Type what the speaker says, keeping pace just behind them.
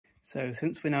So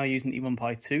since we're now using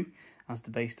E1Pi 2 as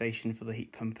the base station for the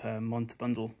heat pump monitor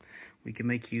bundle, we can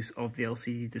make use of the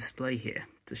LCD display here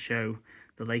to show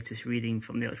the latest reading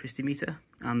from the electricity meter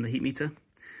and the heat meter.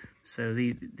 So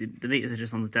the meters are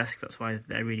just on the desk, that's why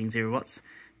they're reading 0 watts,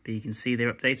 but you can see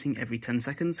they're updating every 10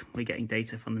 seconds. We're getting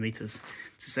data from the meters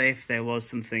to say if there was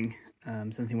something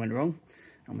went wrong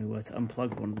and we were to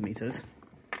unplug one of the meters.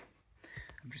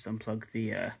 I've just unplugged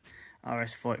the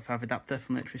RS485 adapter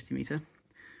from the electricity meter.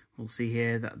 We'll see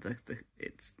here that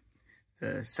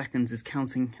the seconds is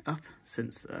counting up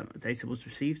since the data was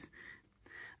received.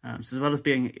 So as well as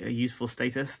being a useful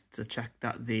status to check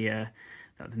that the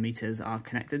meters are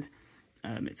connected,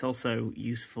 it's also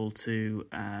useful to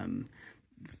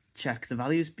check the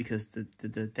values, because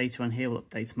the data on here will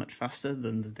update much faster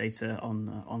than the data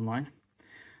on online.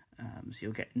 So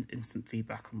you'll get instant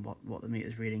feedback on what the meter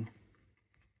is reading.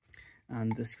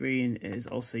 And the screen is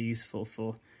also useful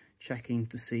for checking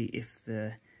to see if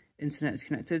the internet is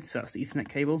connected. So that's the Ethernet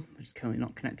cable, which is currently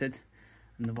not connected,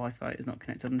 and the Wi-Fi is not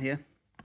connected on here.